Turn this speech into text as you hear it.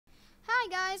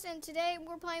guys, and today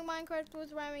we're playing Minecraft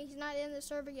with Remy. He's not in the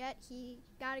server yet. He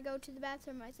gotta go to the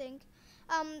bathroom, I think.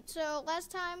 So last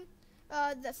time,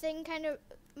 the thing kind of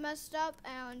messed up,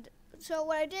 and so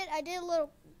what I did a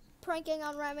little pranking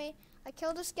on Remy. I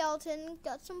killed a skeleton,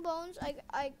 got some bones.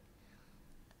 I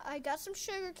got some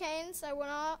sugar canes. I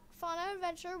went off on an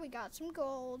adventure. We got some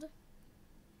gold,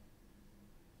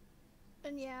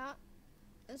 and yeah,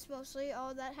 that's mostly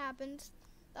all that happened.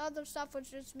 The other stuff was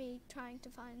just me trying to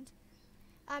find.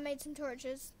 I made some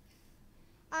torches.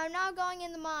 I'm now going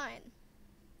in the mine.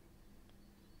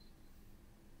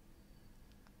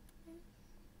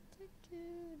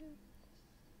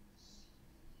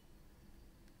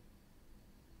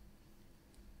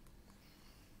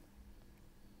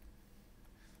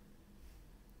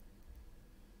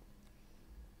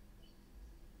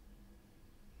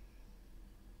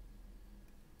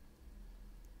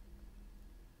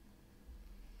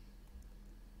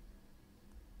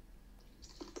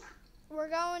 We're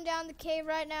going down the cave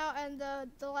right now, and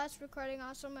the last recording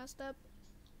also messed up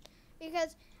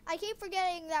because I keep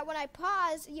forgetting that when I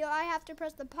pause, I have to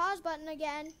press the pause button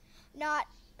again, not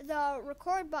the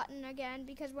record button again,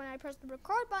 because when I press the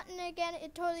record button again,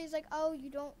 it totally is like, oh,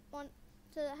 you don't want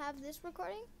to have this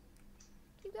recording?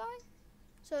 Keep going.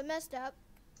 So it messed up,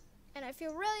 and I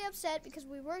feel really upset because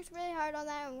we worked really hard on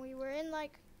that, and we were in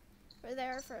for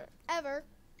there forever.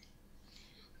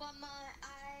 Well,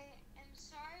 I am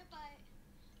sorry, but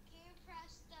can you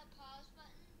press the pause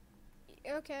button?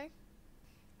 Okay.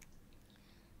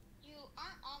 You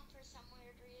aren't on for some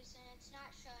weird reason. It's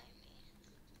not showing me.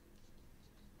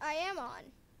 I am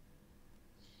on.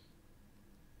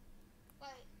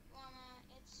 Wait, Mama,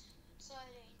 it's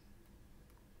loading.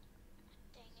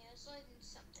 Dang, it was loading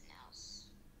something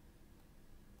else.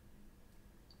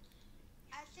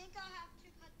 I think I'll have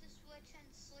to put the switch in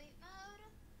sleep mode,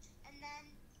 and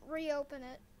then Reopen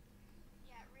it.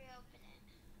 Yeah, reopen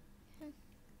it.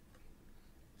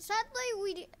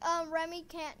 Sadly, Remy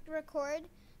can't record,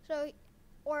 and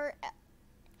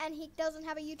he doesn't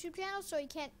have a YouTube channel, so he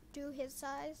can't do his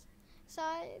side.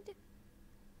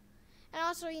 And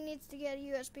also, he needs to get a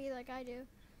USB like I do.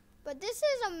 But this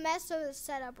is a mess of a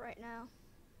setup right now.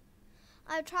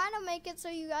 I'm trying to make it so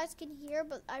you guys can hear,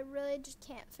 but I really just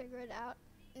can't figure it out.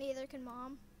 Neither can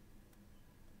Mom.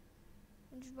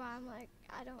 Which is why I'm like,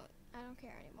 I don't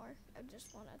care anymore. I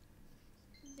just want to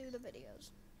do the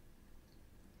videos.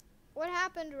 What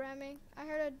happened, Remy? I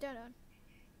heard a dun-dun.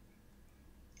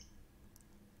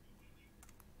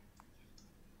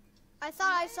 I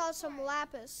thought I saw some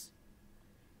lapis.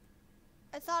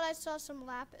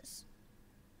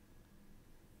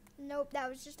 Nope, that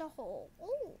was just a hole.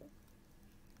 Ooh.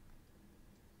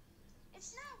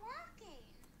 It's not working.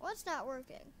 What's not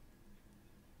working?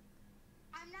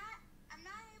 I'm not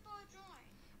able to join.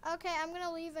 Okay, I'm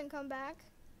gonna leave and come back.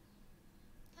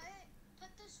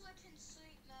 Put the switch in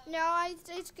sleep mode. No,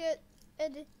 it's good.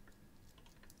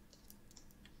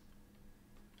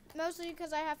 Mostly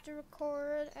because I have to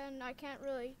record and I can't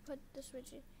really put the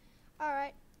switch in.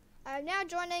 Alright, I'm now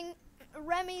joining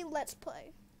Remy Let's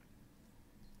Play.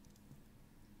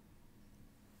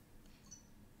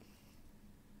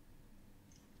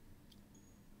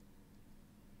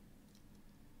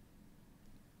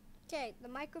 Okay, the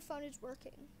microphone is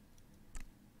working.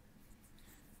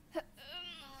 I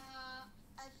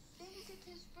think it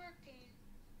is working.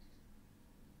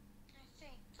 I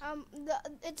think.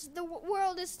 The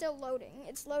world is still loading.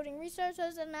 It's loading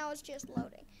resources, and now it's just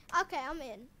loading. Okay, I'm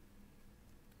in.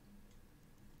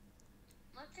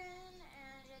 Looking,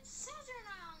 and it says you're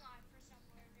not online for some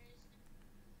weird reason.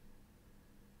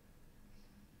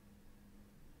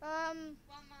 Well,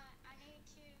 I need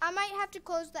to. I might have to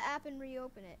close the app and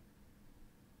reopen it.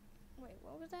 Wait,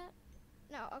 what was that?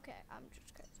 No, okay, I'm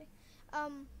just crazy.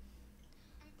 I'm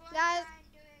going guys, to try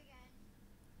and do it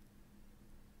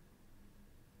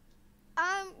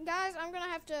again. Guys, I'm gonna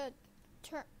have to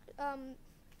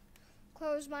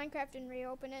close Minecraft and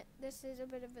reopen it. This is a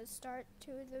bit of a start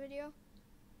to the video.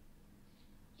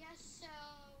 Yes, so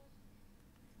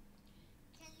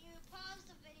can you pause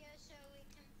the video so we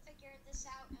can figure this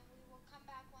out, and we will come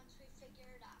back once we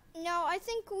figure it out? No, I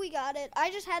think we got it.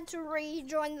 I just had to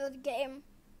rejoin the game.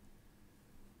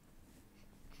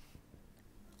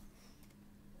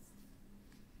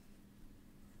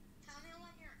 Tell me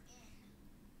when you're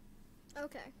in.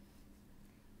 Okay.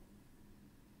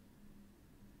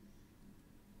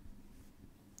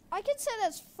 I can sit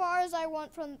as far as I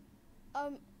want from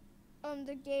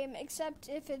the game, except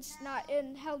if it's not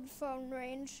in headphone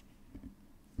range.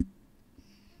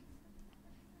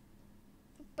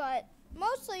 But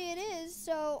mostly it is,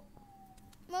 so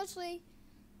mostly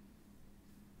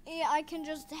yeah, I can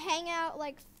just hang out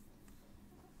like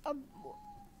a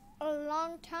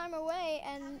long time away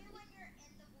and. Tell me when you're in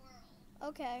the world.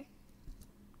 Okay.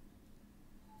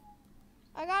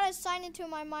 I gotta sign into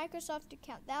my Microsoft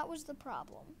account. That was the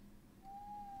problem.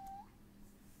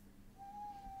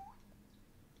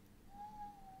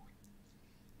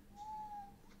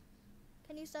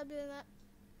 Can you stop doing that?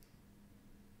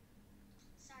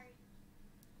 Sorry.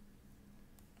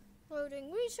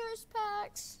 Loading resource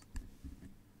packs.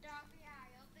 Doggy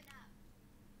eye, open up.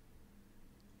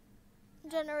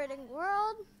 Generating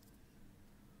world.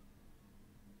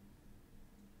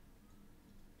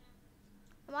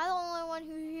 Am I the only one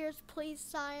who hears police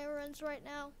sirens right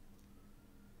now?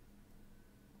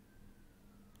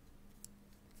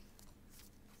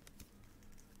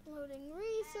 Loading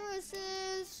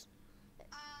resources.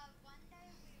 One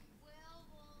day we will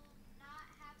not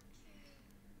have to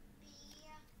be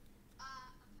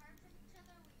apart from each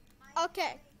other. We might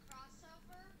Okay. do a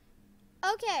crossover.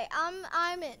 Okay,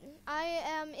 I'm in. I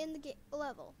am in the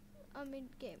level. I'm in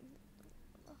game.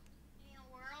 In a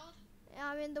world.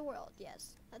 I'm in the world.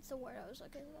 Yes, that's the word I was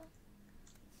looking for.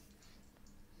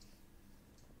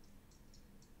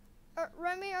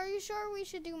 Remy, are you sure we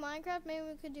should do Minecraft? Maybe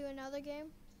we could do another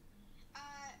game.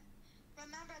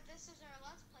 Remember, this is our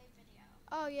Let's Play video.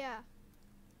 Oh yeah.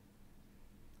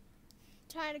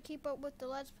 Trying to keep up with the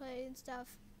Let's Play and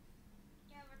stuff.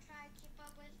 Yeah, we're trying to keep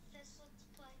up with this Let's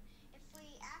Play. If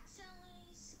we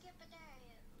accidentally skip a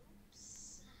day,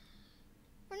 oops.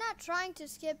 We're not trying to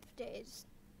skip days.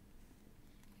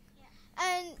 Yeah.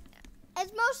 And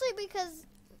it's mostly because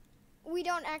we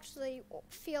don't actually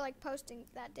feel like posting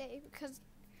that day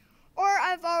or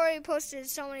I've already posted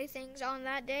so many things on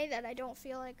that day that I don't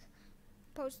feel like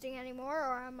posting anymore,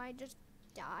 or I might just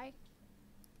die.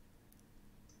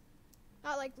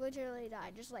 Not like literally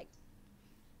die, just like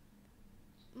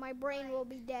my brain will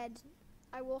be dead.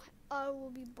 I will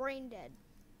be brain dead.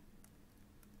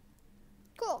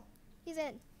 Cool. He's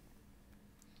in.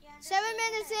 Yeah, 7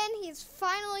 minutes in, he's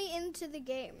finally into the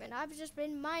game, and I've just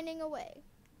been mining away.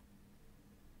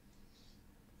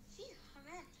 Phew, I'm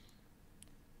in.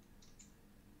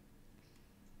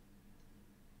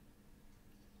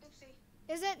 Oopsie.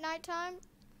 Is it nighttime?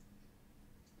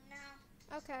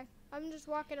 No. Okay. I'm just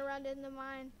walking around in the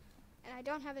mine, and I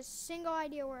don't have a single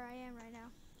idea where I am right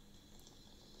now.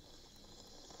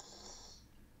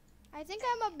 I think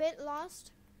I'm a bit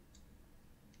lost.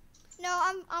 No,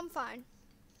 I'm fine.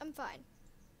 I'm fine.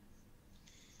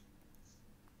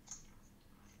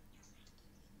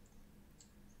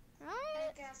 I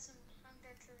Right? got some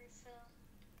hunger to refill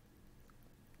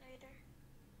later.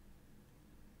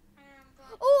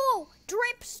 Oh,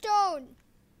 dripstone!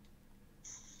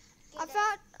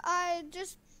 I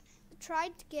just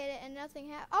tried to get it and nothing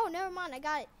happened. Oh, never mind. I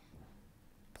got it.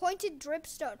 Pointed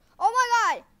dripstone. Oh my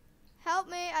god! Help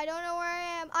me. I don't know where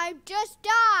I am. I just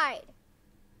died.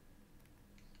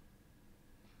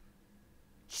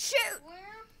 Shoot!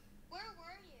 Where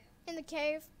were you? In the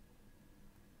cave.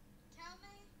 Tell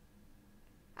me.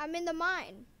 I'm in the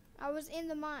mine. I was in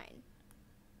the mine.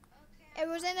 Okay. It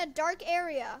was in a dark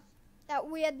area that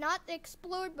we had not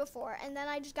explored before, and then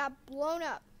I just got blown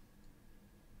up.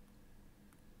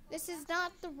 This is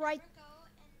not the right... Never go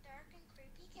in dark and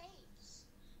creepy caves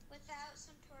without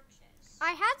some torches.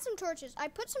 I had some torches. I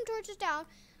put some torches down.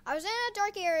 I was in a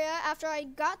dark area after I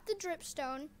got the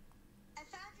dripstone. I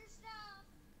found your stuff.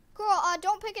 Cool.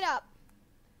 Don't pick it up.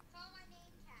 Follow my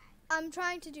name tag. I'm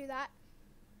trying to do that.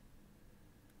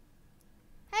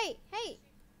 Hey.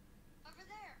 Over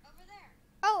there.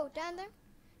 Oh, down there?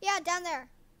 Yeah, down there.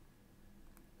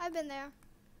 I've been there.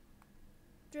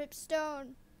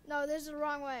 Dripstone. No, this is the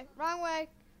wrong way. Wrong way.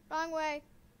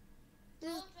 This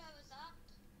is... Told you I was up.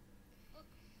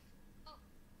 Oh,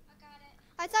 I got it.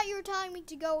 I thought you were telling me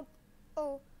to go,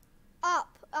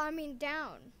 up. I mean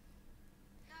down.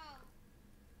 No.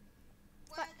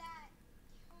 Where that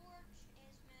torch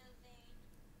is moving.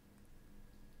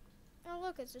 Oh,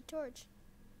 look, it's a torch.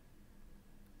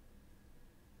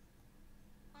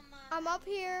 I'm up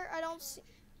here. I don't see...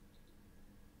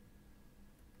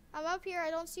 I'm up here.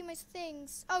 I don't see my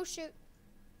things. Oh, shoot.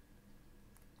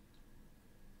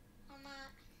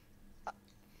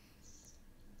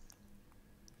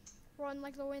 Run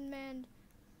like the windman.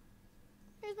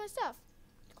 Here's my stuff.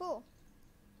 Cool.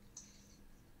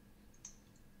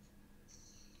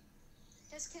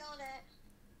 Just killed it.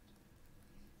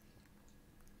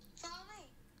 Follow me.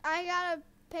 I gotta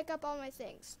pick up all my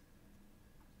things.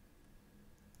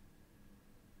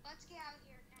 Let's get out of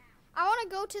here now. I want to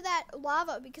go to that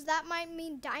lava because that might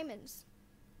mean diamonds.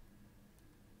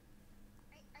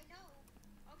 I know.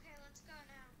 Okay, let's go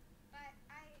now. But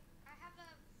I have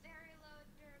a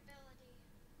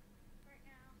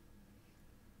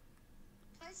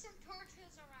Place some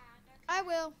torches around, okay? I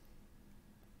will.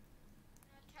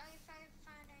 I'll tell you if I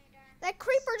find any diamonds. That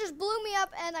creeper just blew me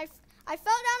up, and I fell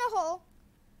down a hole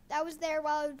that was there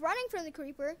while I was running from the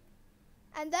creeper.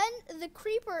 And then the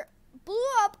creeper blew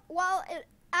up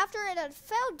after it had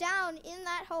fell down in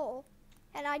that hole,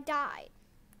 and I died.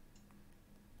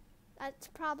 That's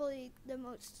probably the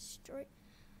most story.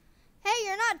 Hey,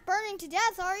 you're not burning to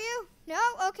death, are you? No?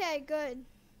 Okay, good.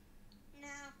 No.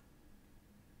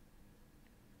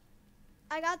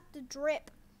 I got the drip.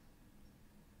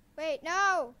 Wait,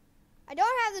 no. I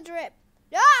don't have the drip.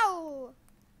 No!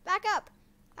 Back up.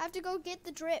 I have to go get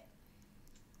the drip.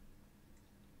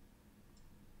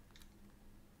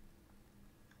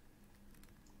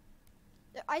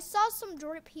 I saw some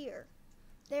drip here.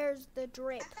 There's the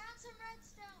drip. I found some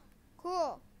redstone.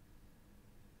 Cool.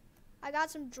 I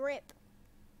got some drip.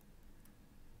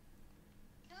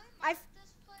 Can we mark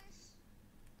this place?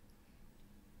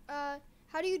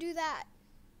 How do you do that?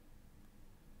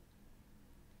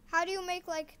 How do you make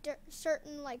like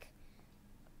certain like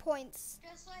points?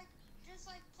 Just like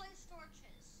place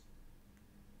torches.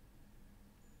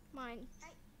 Mine.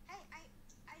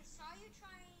 I saw you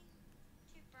trying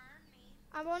to burn me.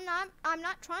 I'm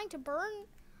not trying to burn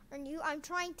you. I'm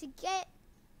trying to get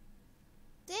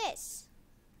this.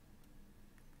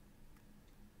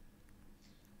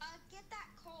 Get that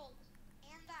coal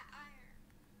and that iron.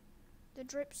 The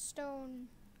dripstone.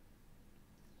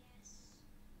 Yes.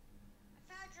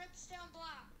 I found a dripstone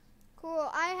block. Cool.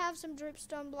 I have some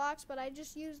dripstone blocks, but I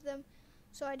just use them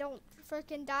so I don't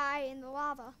freaking die in the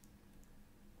lava.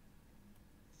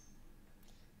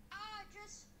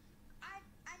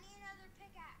 I need another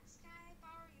pickaxe. Can I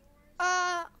borrow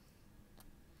yours?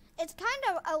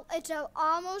 It's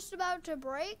almost about to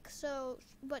break, so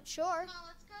but sure. Come on,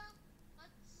 let's go.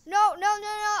 No.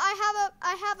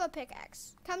 I have a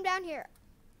pickaxe. Come down here.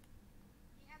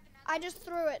 You have another? I just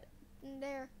threw it in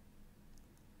there.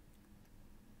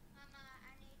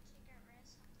 I need to get rid of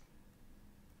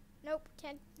something. Nope,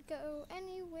 can't go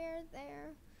anywhere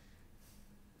there.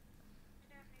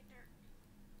 I don't need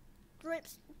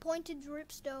dirt. Pointed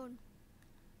dripstone.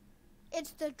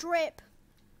 It's the drip.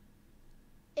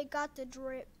 It got the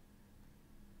drip.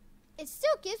 It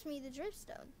still gives me the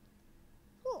dripstone.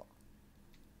 Cool.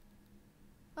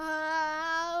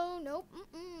 Nope.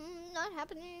 Not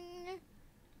happening.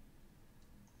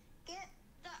 Get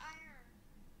the iron.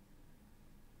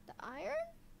 The iron?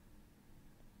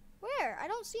 Where? I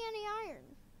don't see any iron.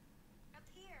 Up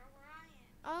here, where I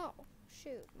am. Oh,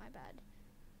 shoot. My bad.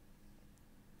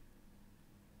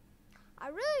 I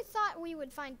really thought we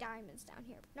would find diamonds down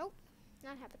here. Nope.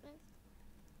 Not happening.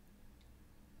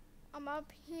 I'm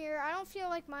up here. I don't feel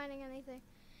like mining anything.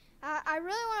 I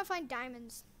really want to find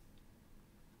diamonds.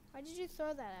 Why did you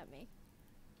throw that at me?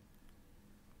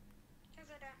 Because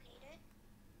I don't need it.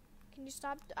 Can you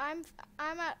stop? I'm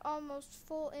at almost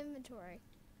full inventory.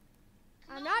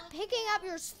 Come I'm on, not let's picking get up out.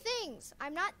 your things.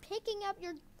 I'm not picking up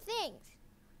your things.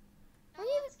 No, What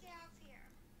are you- let's get out of here.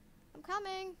 I'm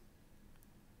coming.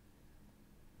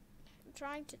 I'm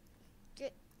trying to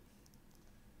get.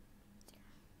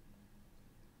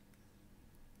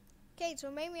 Okay,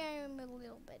 so maybe I am a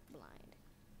little bit blind.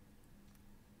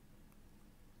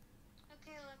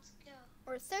 Okay, let's go.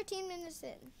 We're 13 minutes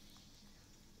in.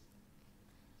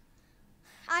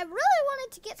 I really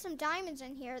wanted to get some diamonds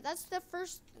in here. That's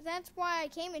why I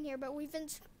came in here, but we've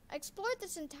explored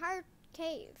this entire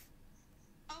cave.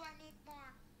 Oh, I need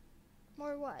more.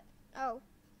 More what? Oh,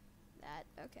 that,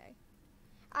 okay.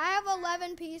 I have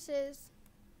 11 pieces.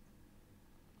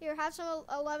 Here, have some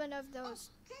 11 of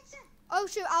those. Oh, Kingston. Oh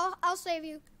shoot, I'll save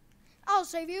you. I'll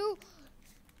save you.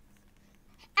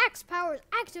 Axe powers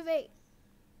activate.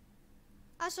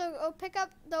 Also, pick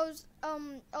up those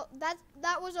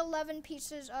that was 11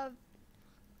 pieces of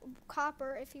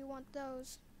copper if you want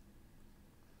those.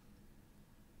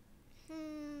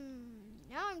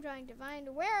 Now I'm trying to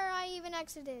find where I even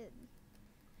exited.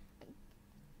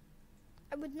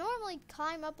 I would normally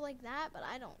climb up like that, but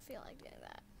I don't feel like doing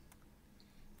that.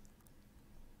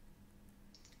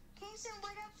 Kingston,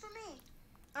 wait up for me.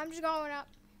 I'm just going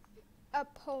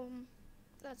up home.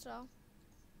 That's all.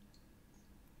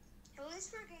 At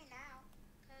least we're getting out,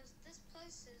 because this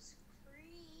place is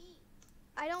creepy.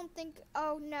 I don't think.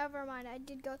 Oh, never mind. I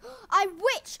did go. I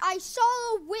saw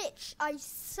a witch. I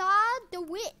saw the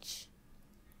witch.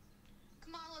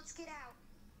 Come on, let's get out.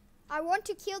 I want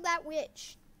to kill that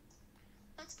witch.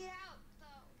 Let's get out,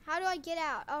 though. How do I get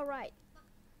out? All right.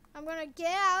 I'm gonna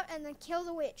get out and then kill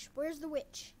the witch. Where's the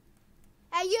witch?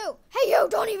 Hey you! Hey you!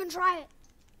 Don't even try it.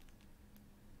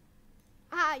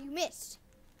 Ah, you missed.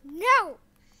 No!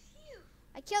 Phew.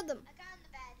 I killed them. I got in the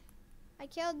bed. I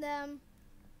killed them.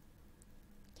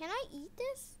 Can I eat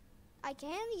this? I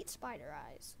can eat spider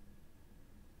eyes.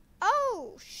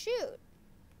 Oh, shoot.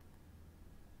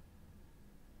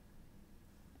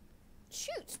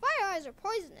 Shoot, spider eyes are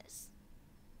poisonous.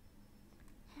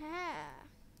 Ha.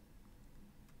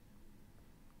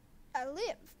 I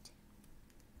lived.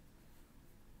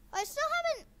 I still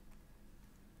haven't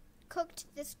cooked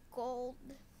this gold.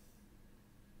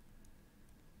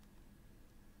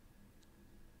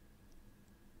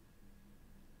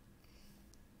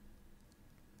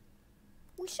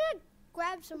 We should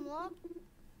grab some log.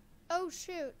 Oh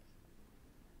shoot.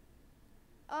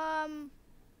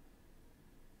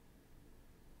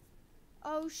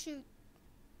 Oh shoot.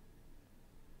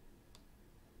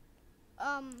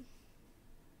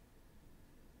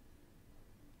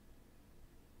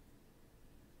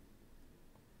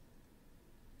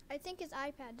 I think his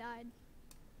iPad died.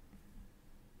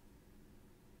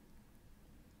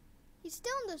 He's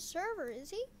still in the server, is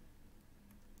he?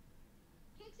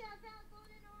 Kicks out that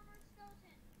golden armor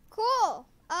skeleton. Cool.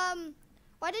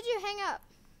 Why did you hang up?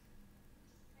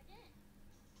 I didn't.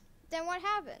 Then what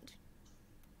happened?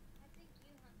 I think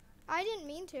you hung up. I didn't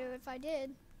mean to if I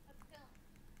did. A film.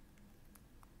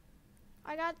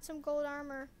 I got some gold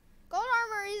armor. Gold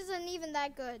armor isn't even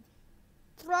that good.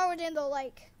 Throw it in the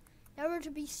lake. Never to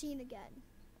be seen again.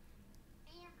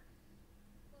 Amber.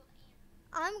 Gold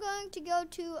amber. I'm going to go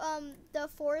to the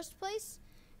forest place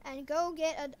and go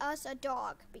get us a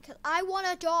dog because I want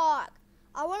a dog.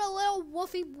 I want a little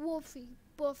woofy.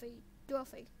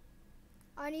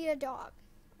 I need a dog.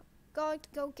 Going to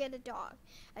go get a dog.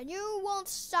 And you won't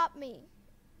stop me.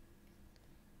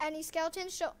 Any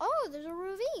skeletons show? Oh, there's a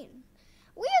ravine.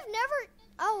 We have never...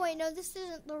 Oh, wait, no, this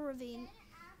isn't the ravine. Then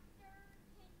after,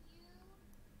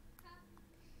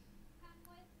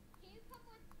 can you come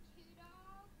with 2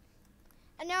 dogs?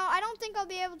 And now I don't think I'll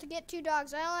be able to get 2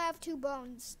 dogs. I only have 2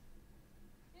 bones.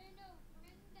 No,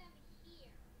 bring them here.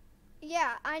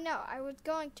 Yeah, I know. I was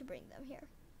going to bring them here.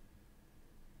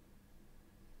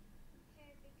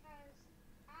 Okay, because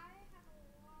I have a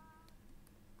lot.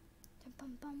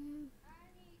 Dum-bum-bum. I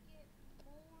need to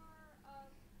get more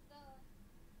of the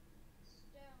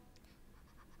stone.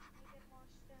 I get more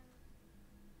stone.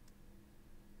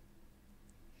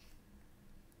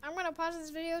 I'm gonna pause this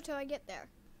video till I get there.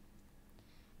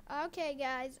 Okay,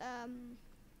 guys.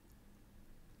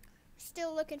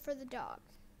 Still looking for the dog.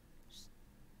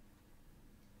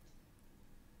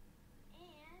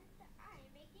 And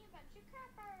I'm making a bunch of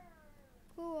copper.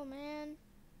 Cool, man.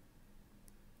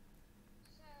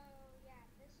 So yeah,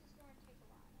 this is going to take a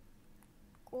while.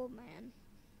 Cool, man.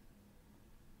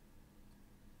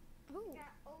 Ooh,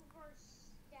 Got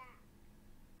overstacked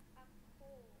of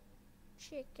coal.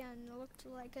 chicken. Looked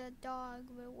like a dog,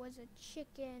 but it was a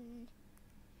chicken.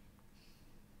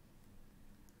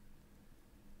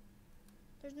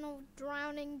 There's no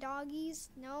drowning doggies?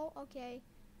 No? Okay.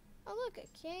 Oh, look, a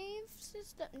cave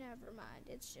system. Never mind.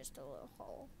 It's just a little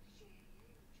hole.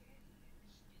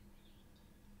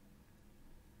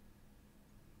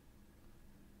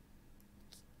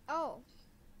 Oh.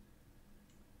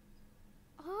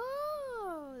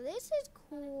 Oh, this is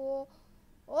cool.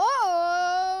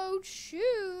 Oh,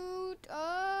 shoot.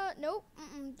 Nope.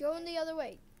 Going the other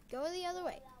way. Going the other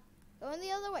way. Going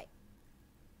the other way.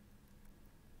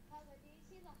 Papa, do you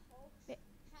see the Hulk Yeah.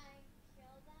 try and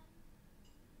kill them?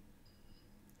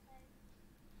 Like,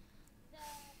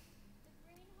 the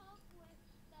green Hulk with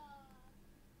the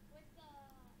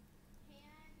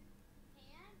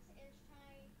hands is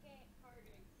trying to get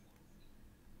harder.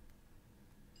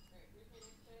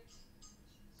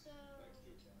 So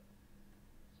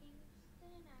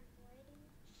Kingston, I'm waiting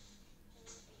for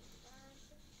a bunch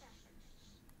of traffic.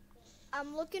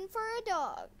 I'm looking for a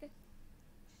dog.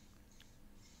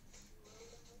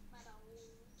 Rolling with my dog.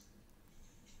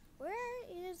 Where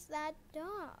is that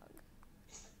dog?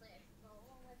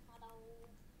 Rolling with my dog.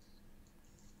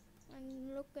 I'm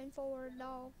looking for a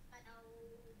dog. My dog.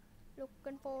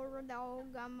 Looking for a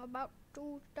dog. I'm about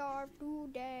to starve to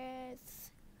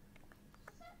death.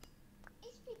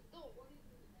 It's the dog.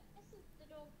 This is the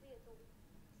dog vehicle.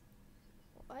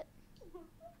 What?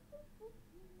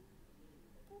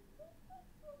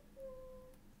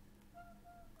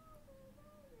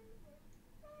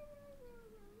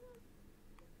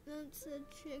 That's a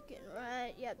chicken,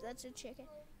 right? Yep, that's a chicken.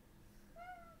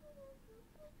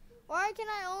 Why can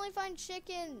I only find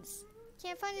chickens?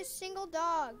 Can't find a single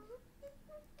dog.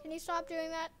 Can you stop doing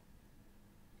that?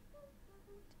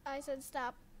 I said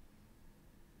stop.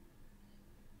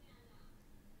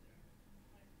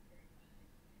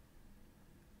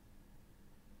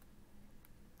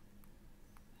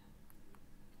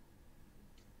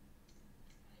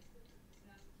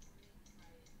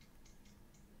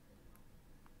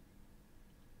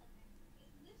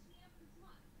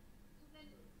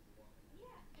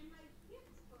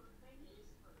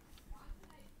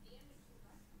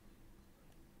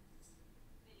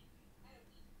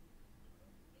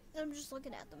 I'm just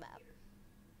looking at the map.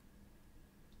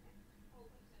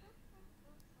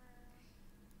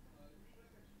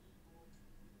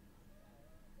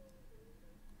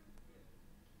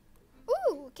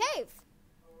 Ooh, cave.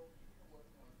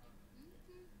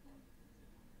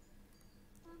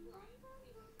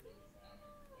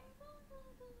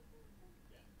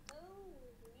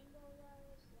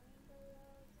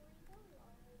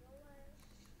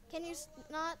 Can you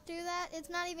not do that? It's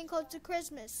not even close to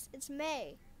Christmas. It's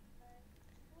May.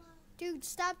 Dude,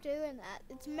 stop doing that.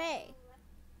 It's May.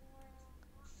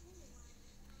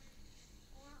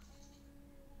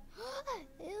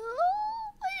 An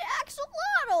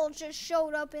axolotl just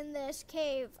showed up in this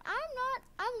cave.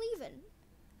 I'm leaving.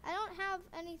 I don't have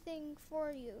anything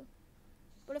for you.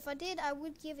 But if I did, I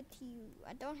would give it to you.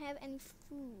 I don't have any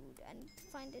food. I need to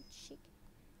find a chicken.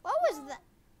 What was that?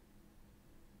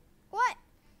 What?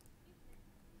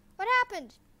 What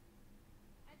happened?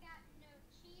 I got no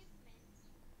achievement.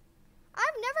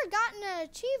 I've never gotten an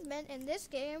achievement in this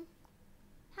game.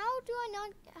 How do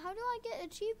I get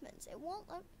achievements? It won't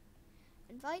let me.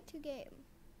 Invite to game.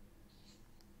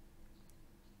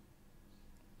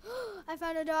 I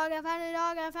found a dog, I found a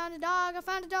dog, I found a dog, I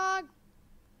found a dog.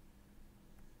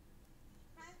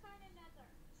 Can I find another?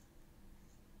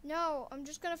 No, I'm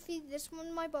just gonna feed this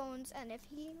one my bones, and if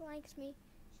he likes me,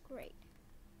 great.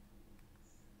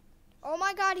 Oh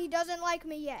my god, he doesn't like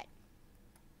me yet.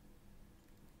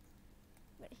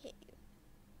 I'm gonna hit you.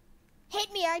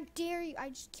 Hit me, I dare you. I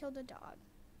just killed a dog.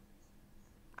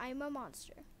 I'm a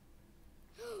monster.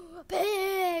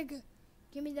 Pig!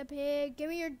 Give me the pig. Give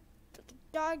me your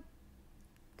dog.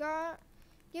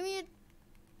 Give me your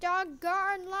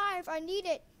doggone life. I need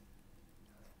it.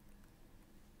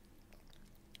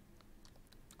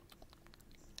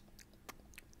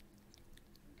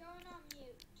 I'm going on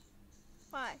mute.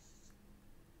 Why?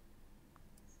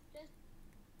 Just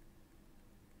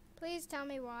Please tell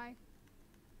me why.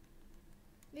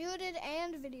 Muted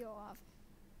and video off.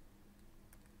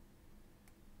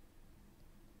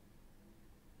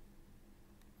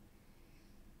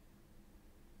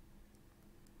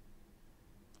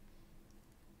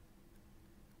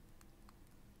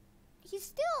 He's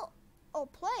still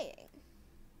playing.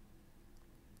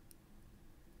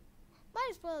 Might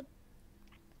as well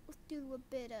do a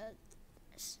bit of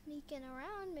sneaking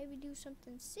around, maybe do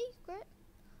something secret.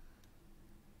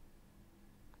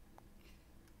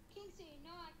 Kingsley,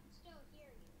 no, I can still hear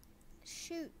you.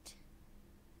 Shoot.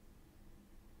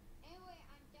 Anyway,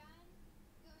 I'm done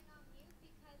going on mute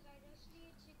because I just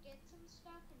need to get some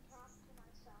stuff and talk to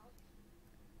myself.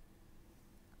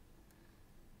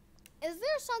 Is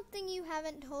there something you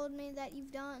haven't told me that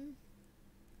you've done?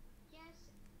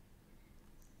 Yes.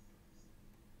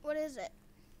 What is it?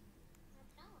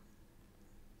 No.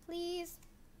 Please?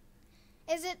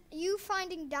 Is it you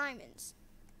finding diamonds?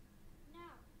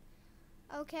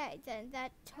 No. Okay, then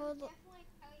that I will totally... definitely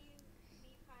tell you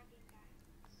me finding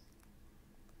diamonds.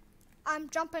 I'm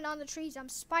jumping on the trees. I'm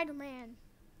Spider-Man.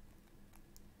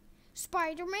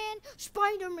 Spider-Man?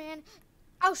 Spider-Man!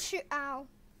 Oh, shit. Ow.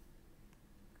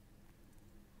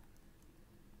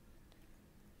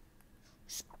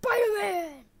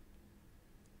 Spider-Man!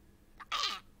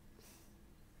 Ah.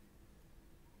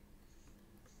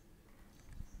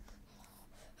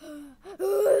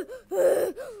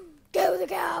 Go the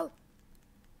cow!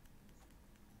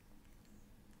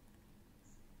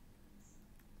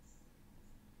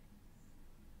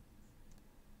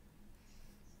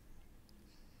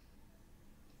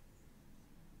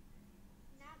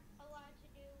 Not allowed to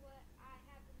do what I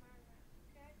have in my room,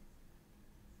 okay?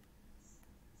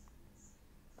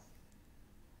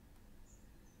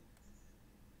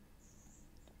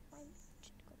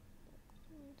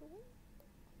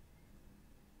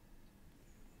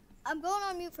 I'm going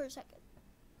on mute for a second.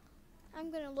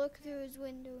 I'm gonna look through his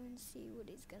window and see what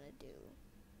he's gonna do.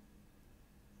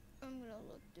 I'm gonna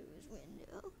look through his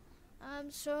window.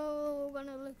 I'm so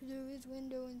gonna look through his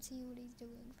window and see what he's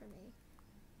doing for me.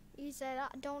 He said,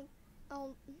 don't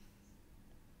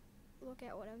look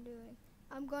at what I'm doing.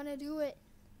 I'm gonna do it.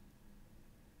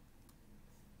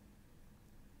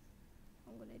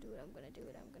 I'm gonna do it, I'm gonna do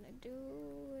it, I'm gonna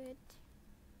do it.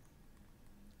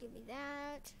 Give me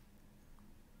that.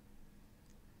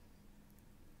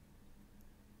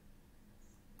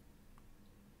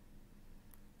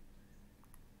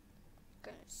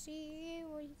 Gonna see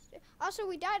what he's doing. Also,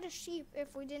 we died a sheep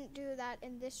if we didn't do that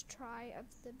in this try of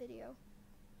the video.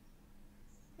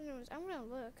 Anyways, I'm gonna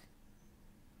look.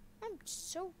 I'm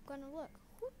so gonna look.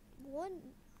 Who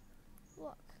wouldn't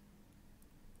look?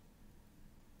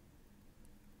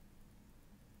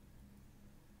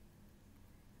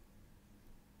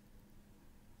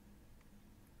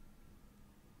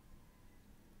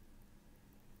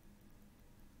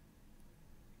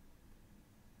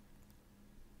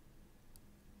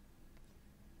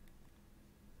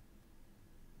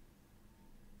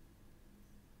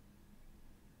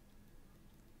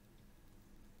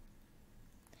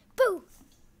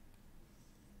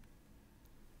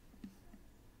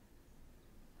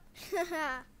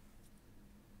 Hey,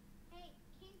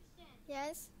 Kingston.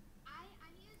 Yes?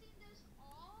 I'm using this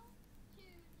all to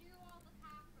do all the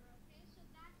copper,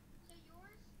 okay? So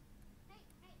yours. Hey,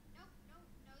 no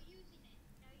using it.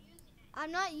 No using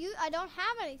it. I don't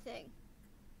have anything.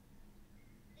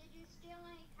 Did you steal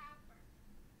any copper?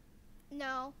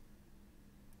 No.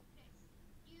 Okay.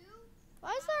 You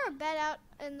Why is there a bed out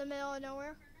in the middle of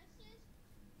nowhere? furnaces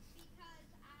because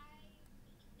I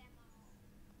need them all.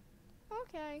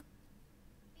 Okay.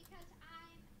 Because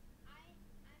I'm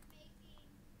making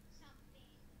something.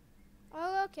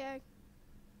 Oh, okay.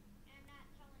 And I'm not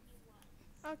telling you what.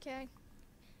 Okay.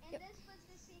 And Yep. this was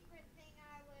the secret thing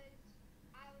I was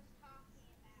talking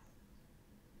about.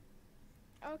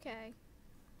 Okay.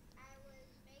 I was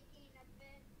making a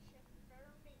bunch of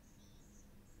furnaces.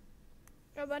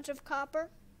 A bunch of copper?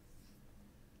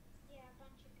 Yeah, a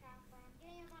bunch of copper. I'm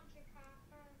getting a bunch of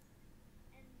copper,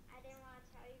 and I didn't want to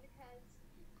tell you because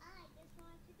I just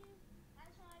want to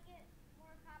get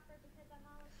more copper because I'm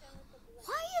almost done with the blade.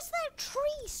 Why is that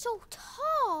tree so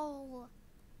tall?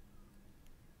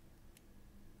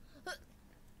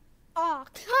 Oh,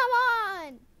 come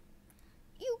on!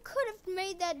 You could have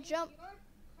made that jump. Your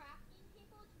crafting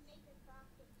table to make a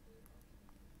crafting table.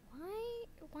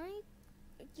 Why?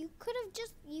 You could have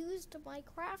just used my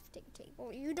crafting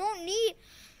table. You don't need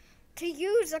to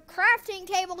use a crafting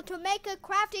table to make a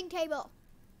crafting table.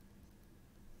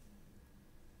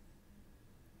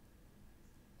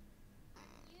 I'm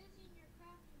using your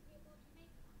crafting table to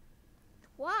make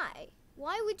one. Why?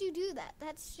 Why would you do that?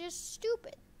 That's just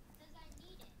stupid. Because I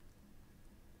need it.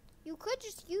 You could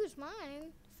just use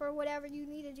mine for whatever you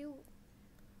need to do.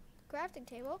 Crafting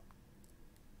table.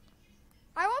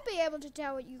 I won't be able to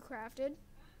tell what you crafted.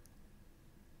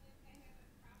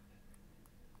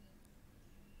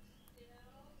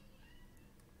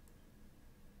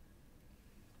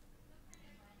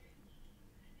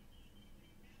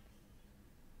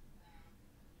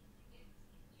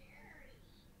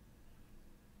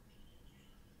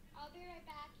 I'll be right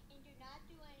back and do not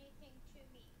do anything to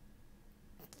me.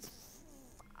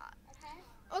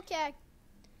 Okay? Okay.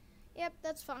 Yep,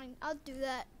 that's fine. I'll do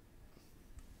that.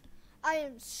 I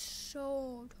am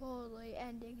so totally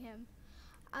ending him.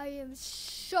 I am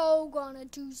so gonna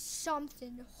do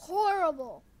something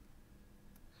horrible.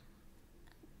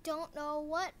 Don't know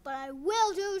what, but I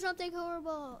will do something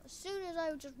horrible as soon as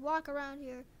I just walk around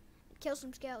here and kill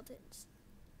some skeletons.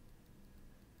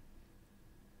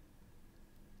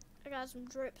 I got some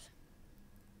drips.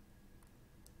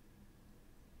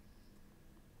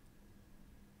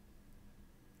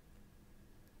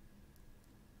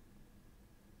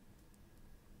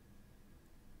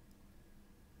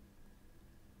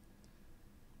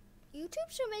 YouTube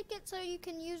should make it so you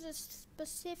can use a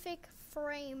specific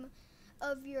frame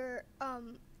of your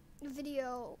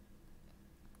video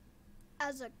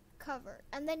as a cover,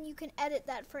 and then you can edit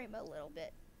that frame a little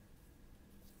bit.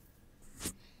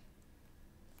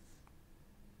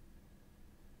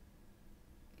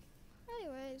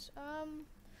 Anyways, I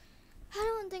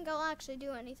don't think I'll actually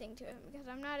do anything to him because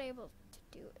I'm not able to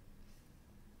do it.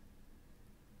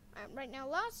 I'm right now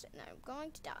lost and I'm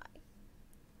going to die.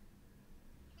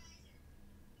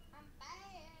 I'm back.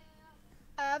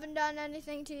 I haven't done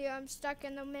anything to you. I'm stuck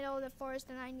in the middle of the forest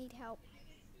and I need help.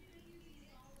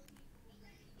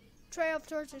 Trail of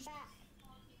torches. I'm back.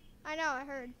 I know, I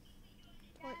heard.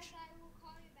 Guys, Torch. I will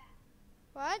call you back.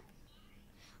 What?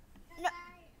 Because No. I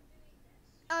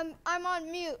am doing this. I'm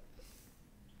on mute.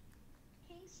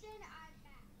 Kingston, I'm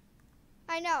back.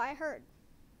 I know, I heard.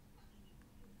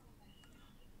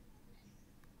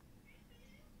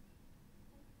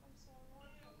 I'm sorry.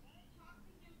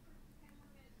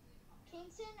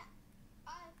 Kingston,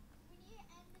 we need to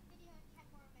end the video in 10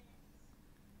 more minutes.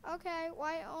 Okay,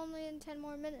 why only in 10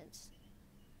 more minutes?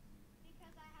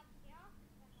 Because I have to get off in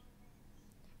 10 more minutes.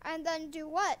 And then do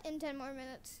what in 10 more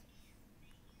minutes?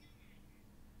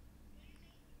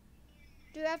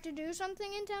 Do you have to do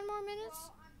something in 10 more minutes?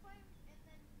 Well, I'm playing, and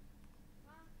then,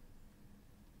 I'm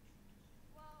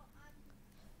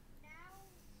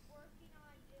now working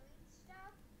on doing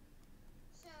stuff.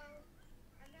 So,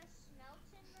 I'm just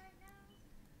smelting right now.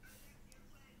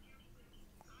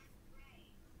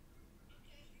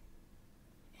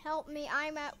 Help me,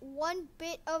 I'm at 1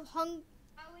 bit of hunger.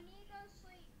 We need to go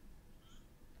sleep.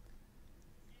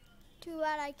 Too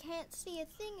bad I can't see a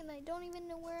thing and I don't even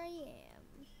know where I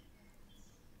am.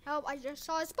 Help, I just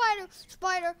saw a spider.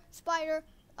 Spider, spider.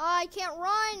 I can't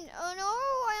run. Oh no,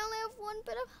 I only have 1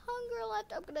 bit of hunger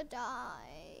left. I'm gonna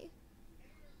die.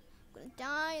 I'm gonna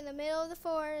die in the middle of the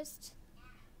forest.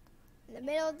 In the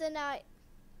middle of the night.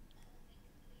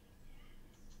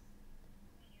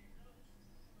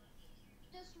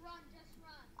 Just run, just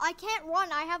run. I can't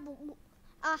run. I have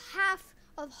a half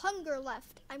of hunger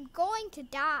left. I'm going to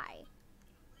die.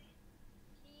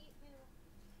 Keep moving.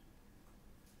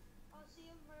 I'll see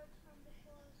you emerge from the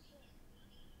shore soon.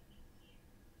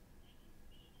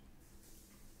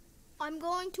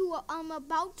 I'm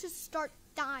about to start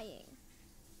dying.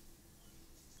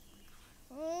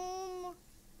 I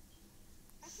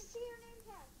can see your name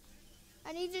tag.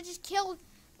 I need to just kill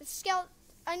the skeleton.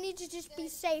 I need to just be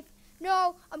safe.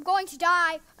 No, I'm going to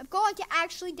die. I'm going to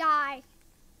actually die.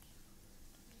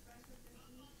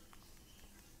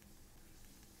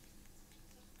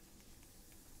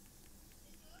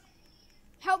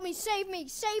 Help me, save me,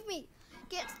 save me.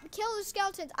 Kill the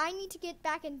skeletons. I need to get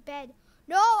back in bed.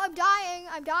 No, I'm dying.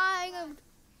 I'm dying.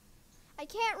 I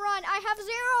can't run. I have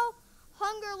 0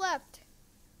 hunger left.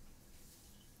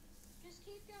 Just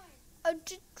keep going. I'm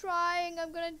just trying.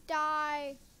 I'm gonna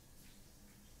die.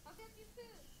 I'll get you food.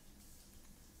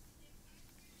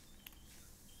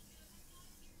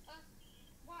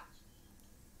 Watch.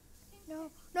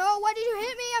 No, no, why did you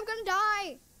hit me? I'm gonna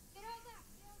die. Get all that,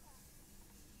 get all that.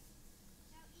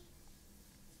 Now eat.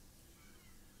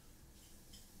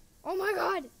 Oh my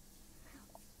god.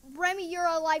 Remy, you're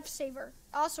a lifesaver.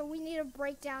 Also, we need to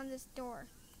break down this door.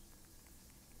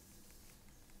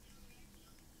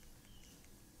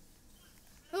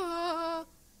 Okay, now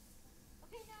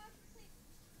I can sleep.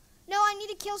 No, I need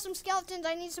to kill some skeletons.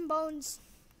 I need some bones.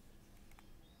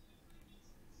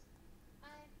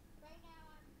 Right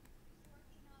now I'm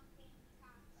working on getting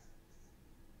copper.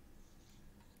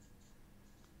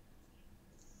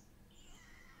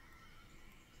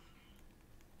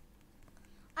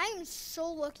 I am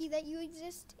so lucky that you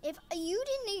exist. If you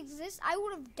didn't exist, I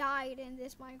would have died in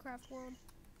this Minecraft world.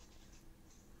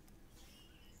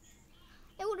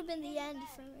 It would have been the end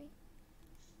for me.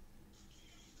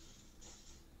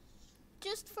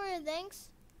 Just for a thanks.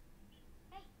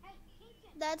 Hey,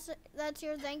 Kingston. That's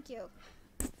your thank you.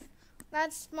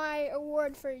 That's my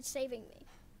award for saving me.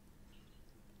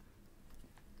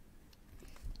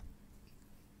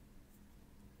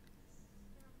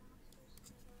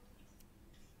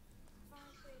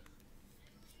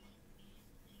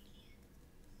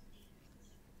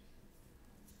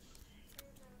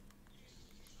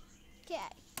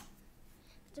 Okay.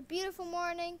 It's a beautiful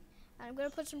morning. And I'm gonna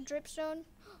put some dripstone.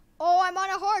 Oh, I'm on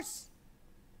a horse.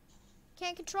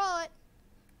 Can't control it.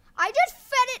 I just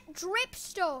fed it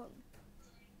dripstone.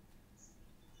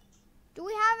 Do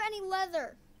we have any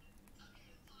leather?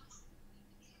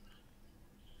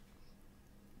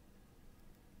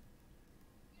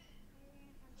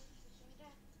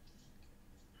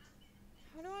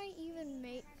 How do I even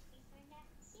make...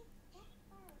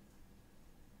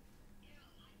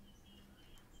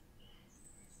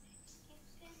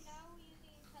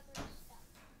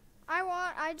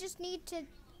 I just need to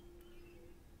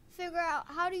figure out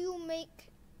how do you make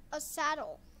a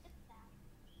saddle?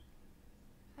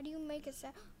 How do you make a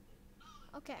saddle?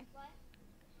 Okay. What?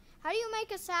 How do you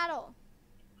make a saddle?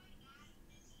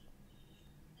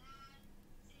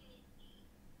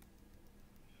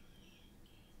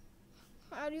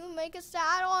 How do you make a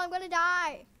saddle? I'm gonna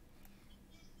die.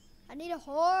 I need a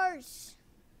horse.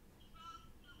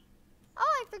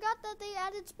 Oh, I forgot that they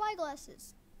added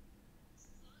spyglasses.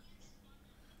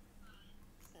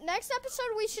 Next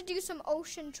episode, we should do some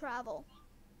ocean travel.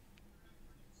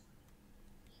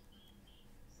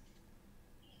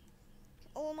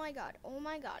 Oh my god, oh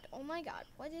my god, oh my god.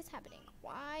 What is happening?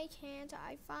 Why can't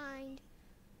I find...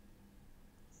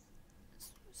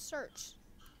 Search.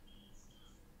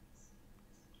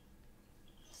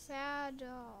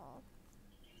 Saddle.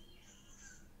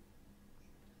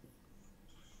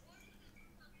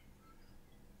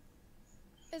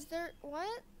 Is there...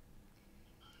 What?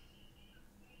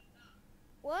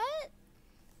 What?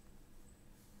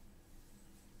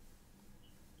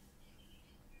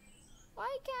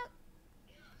 Why can't...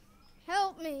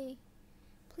 Help me.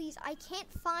 Please, I can't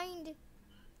find...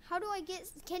 How do I get...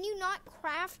 Can you not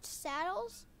craft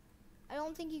saddles? I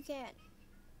don't think you can.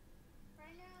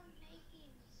 Right now I'm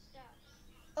making stuff.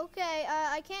 Okay,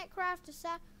 I can't craft a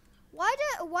saddle. Why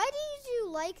did you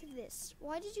like this?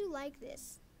 Why did you like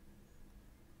this?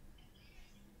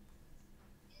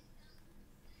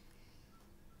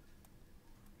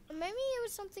 Maybe it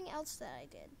was something else that I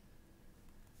did.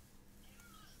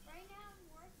 Right now I'm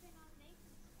working on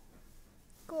making stuff.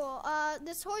 Cool.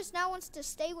 This horse now wants to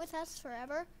stay with us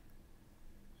forever.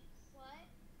 What?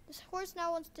 This horse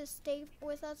now wants to stay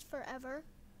with us forever.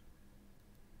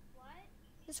 What?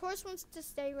 This horse wants to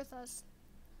stay with us.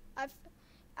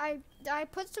 I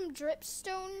put some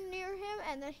dripstone near him,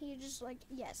 and then he just like,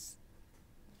 yes.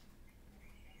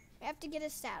 I have to get a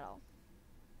saddle.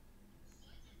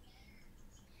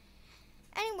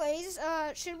 anyways,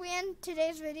 should we end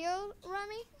today's video,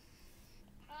 Remy?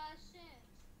 Soon.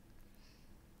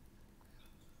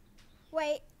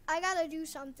 Wait, I gotta do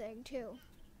something too.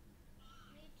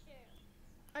 Me too.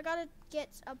 I gotta get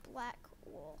a black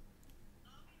wool.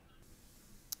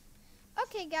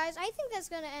 Okay, guys, I think that's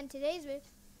gonna end today's video.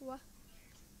 What?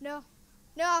 No,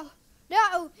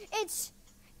 it's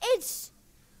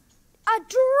a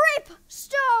drip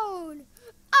stone.